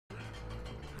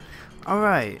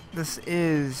Alright, this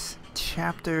is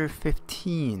chapter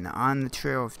 15 on the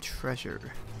Trail of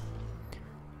Treasure.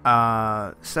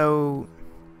 So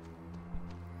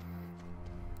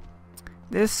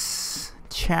this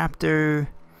chapter,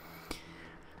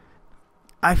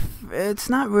 it's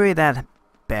not really that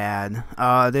bad.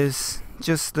 There's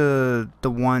just the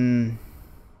one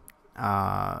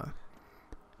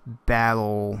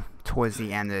battle towards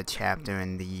the end of the chapter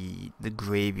in the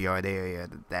graveyard area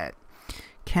that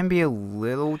can be a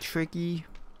little tricky,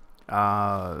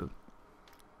 but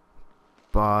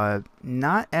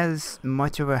not as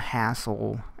much of a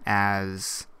hassle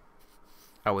as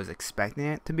I was expecting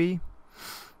it to be.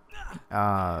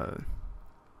 But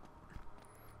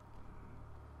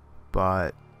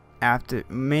after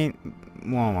I'm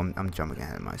jumping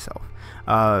ahead of myself.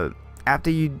 After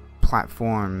you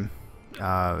platform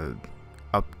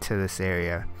up to this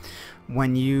area,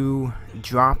 when you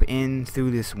drop in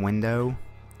through this window,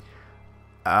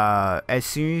 as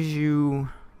soon as you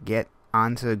get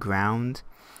onto the ground,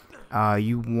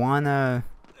 you wanna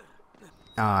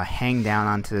hang down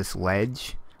onto this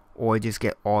ledge, or just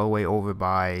get all the way over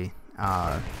by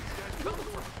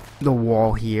the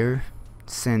wall here,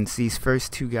 since these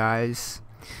first two guys,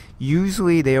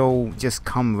 usually they'll just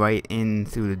come right in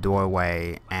through the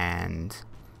doorway and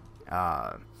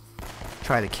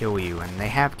try to kill you, and they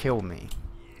have killed me.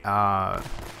 I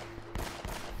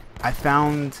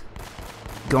found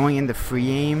going into free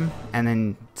aim and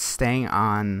then staying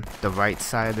on the right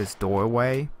side of this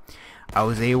doorway, I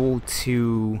was able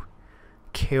to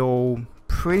kill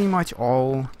pretty much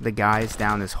all the guys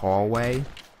down this hallway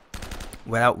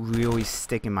without really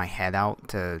sticking my head out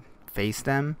to face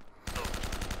them.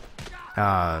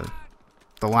 The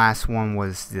last one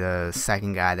was the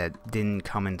second guy that didn't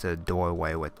come into the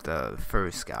doorway with the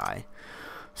first guy,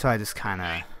 so I just kind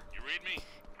of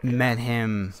met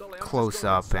him close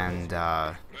up and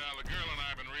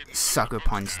sucker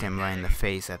punched him right in the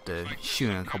face after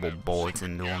shooting a couple bullets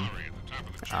into him.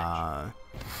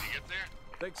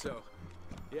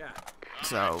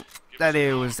 So that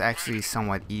area was actually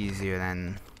somewhat easier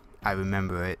than I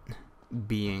remember it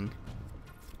being.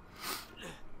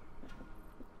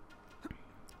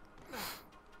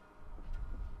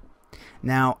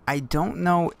 Now, I don't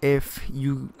know if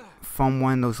you, from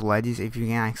one of those ledges, if you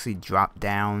can actually drop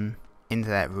down into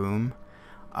that room.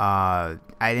 I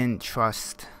didn't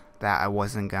trust that I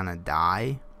wasn't gonna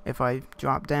die if I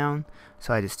dropped down,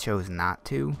 so I just chose not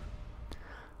to.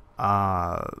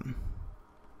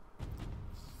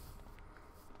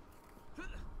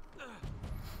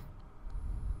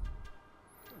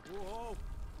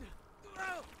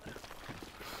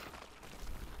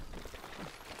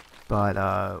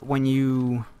 But when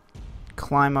you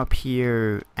climb up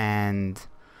here and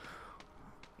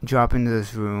drop into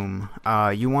this room,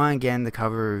 you want to get into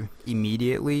cover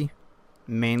immediately,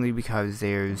 mainly because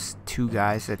there's two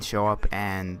guys that show up,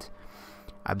 and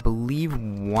I believe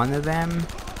one of them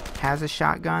has a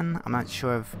shotgun. I'm not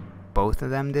sure if both of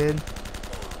them did.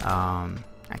 I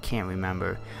can't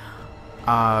remember.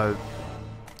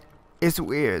 It's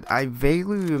weird. I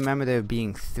vaguely remember there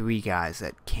being three guys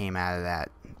that came out of that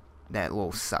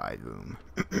little side room.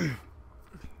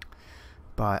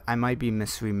 But I might be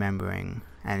misremembering,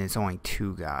 and it's only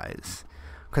two guys.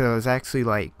 Because I was actually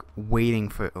like waiting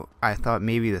for, I thought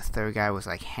maybe the third guy was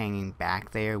like hanging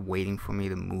back there waiting for me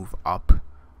to move up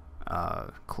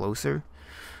closer.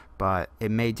 But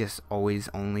it may just always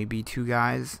only be two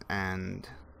guys, and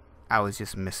I was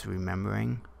just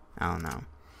misremembering. I don't know.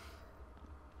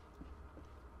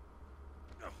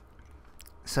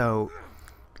 So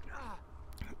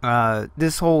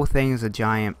this whole thing is a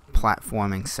giant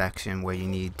platforming section where you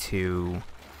need to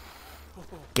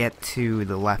get to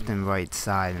the left and right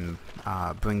side and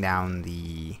bring down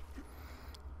the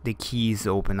keys to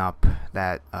open up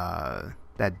that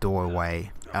that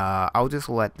doorway. I'll just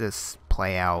let this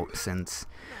play out since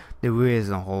there really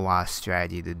isn't a whole lot of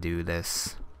strategy to do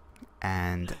this,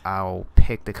 and I'll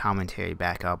pick the commentary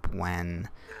back up when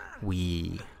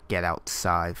we get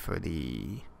outside for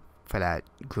that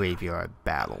graveyard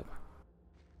battle.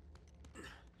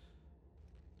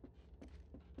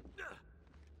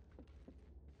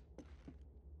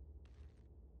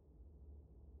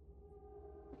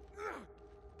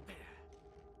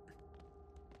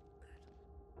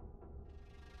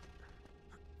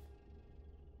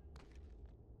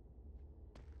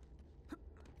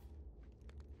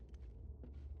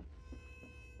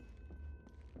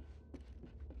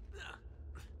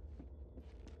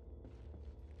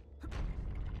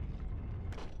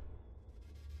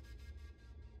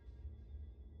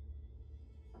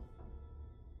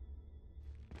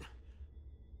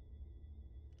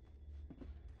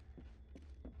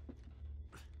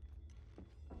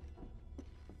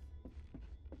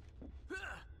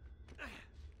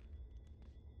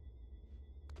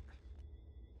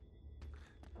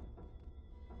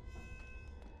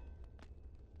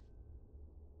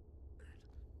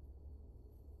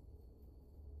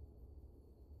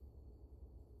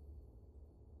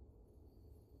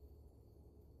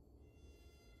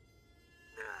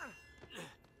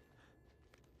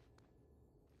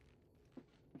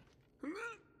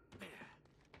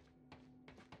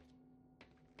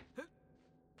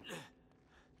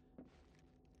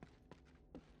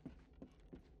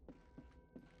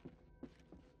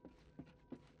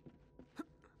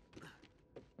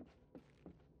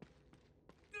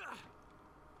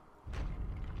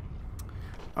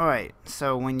 Alright,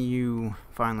 so when you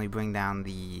finally bring down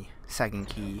the second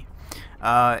key,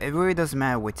 it really doesn't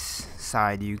matter which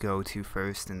side you go to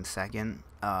first and second.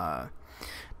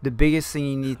 The biggest thing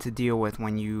you need to deal with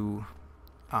when you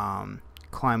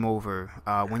climb over,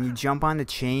 when you jump on the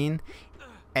chain,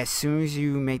 as soon as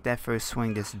you make that first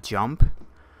swing, just jump,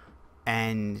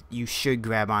 and you should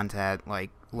grab onto that like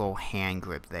little hand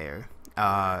grip there.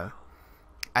 I've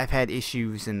had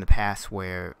issues in the past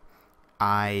where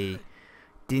I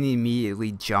didn't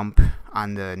immediately jump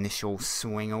on the initial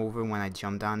swing over when I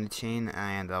jumped on the chain, and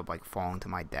I ended up like falling to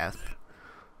my death.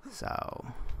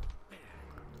 So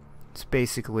it's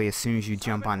basically as soon as you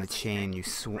jump on the chain,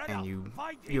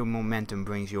 your momentum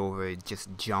brings you over. Just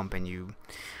jump, and you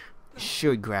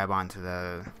should grab onto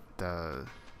the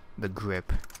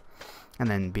grip, and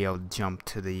then be able to jump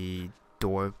to the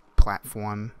door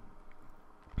platform.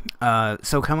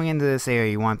 So coming into this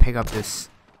area, you want to pick up this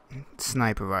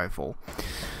sniper rifle,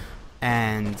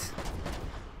 and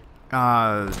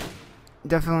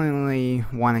definitely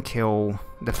want to kill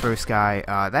the first guy.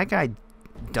 That guy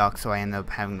ducked, so I ended up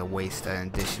having to waste an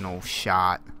additional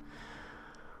shot,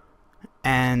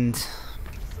 and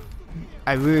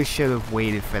I really should have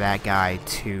waited for that guy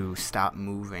to stop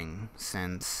moving,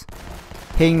 since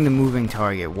hitting the moving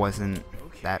target wasn't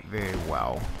that very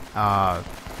well.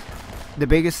 The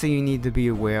biggest thing you need to be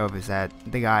aware of is that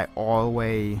the guy all the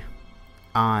way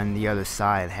on the other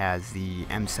side has the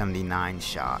M79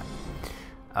 shot.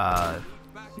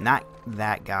 Not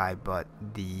that guy, but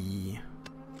the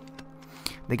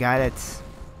guy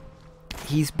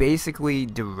he's basically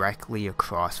directly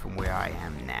across from where I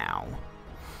am now.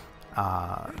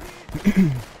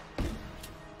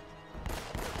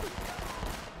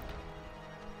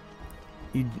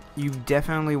 You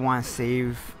definitely want to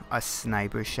save a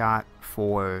sniper shot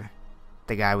for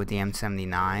the guy with the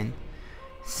M79,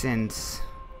 since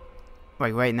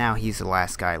like right now he's the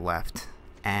last guy left,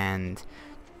 and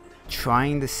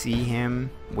trying to see him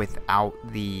without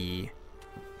the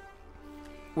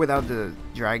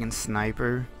dragon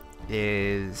sniper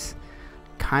is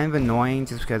kind of annoying,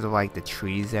 just because of like the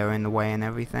trees that are in the way and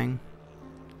everything.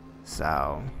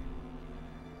 So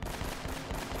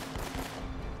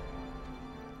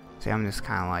see, I'm just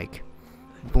kind of like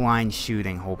blind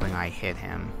shooting, hoping I hit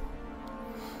him.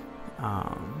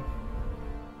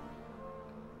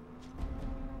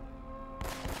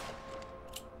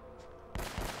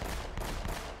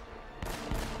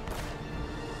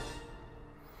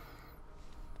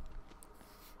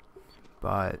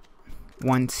 But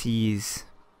once he's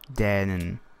dead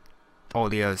and all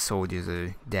the other soldiers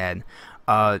are dead,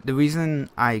 the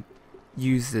reason I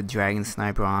used the dragon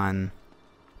sniper on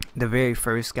the very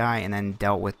first guy and then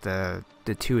dealt with the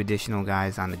two additional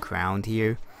guys on the ground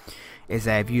here is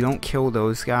that if you don't kill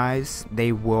those guys,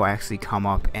 they will actually come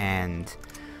up and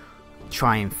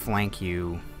try and flank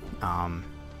you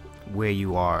where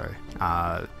you are.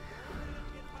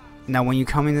 Now when you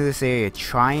come into this area,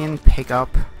 try and pick up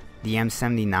the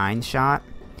M79 shot,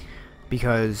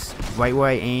 because right where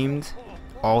I aimed,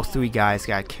 all three guys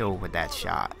got killed with that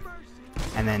shot.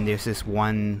 And then there's this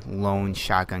one lone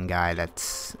shotgun guy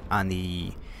that's on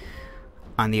the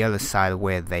other side of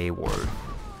where they were.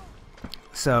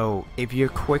 So if you're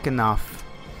quick enough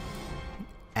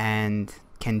and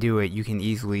can do it, you can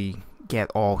easily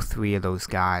get all three of those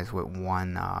guys with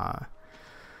one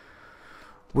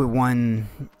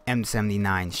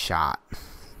M79 shot.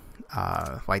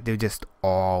 Like they're just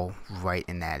all right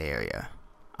in that area.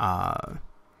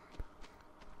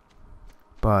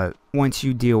 But once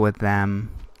you deal with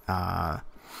them,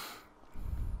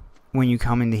 when you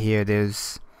come into here,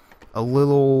 there's a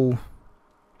little,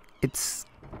 it's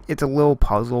a little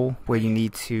puzzle where you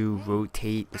need to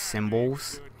rotate the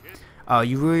symbols.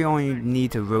 You really only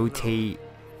need to rotate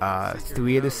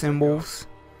 3 of the symbols,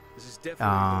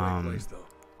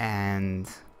 and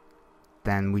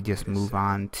then we just move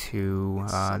on to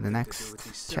the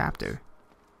next chapter.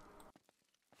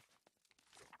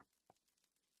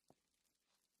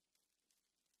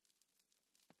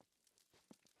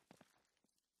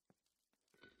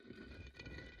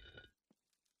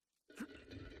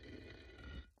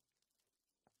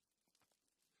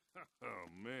 Oh,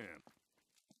 man.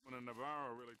 When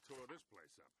Navarro really tore this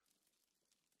place up.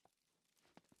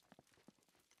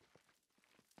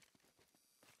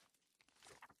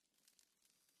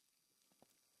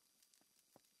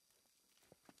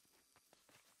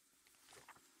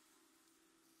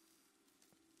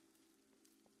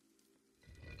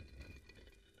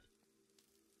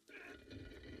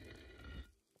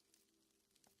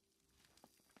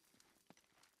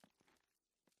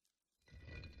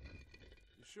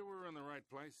 You sure we're in the right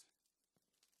place?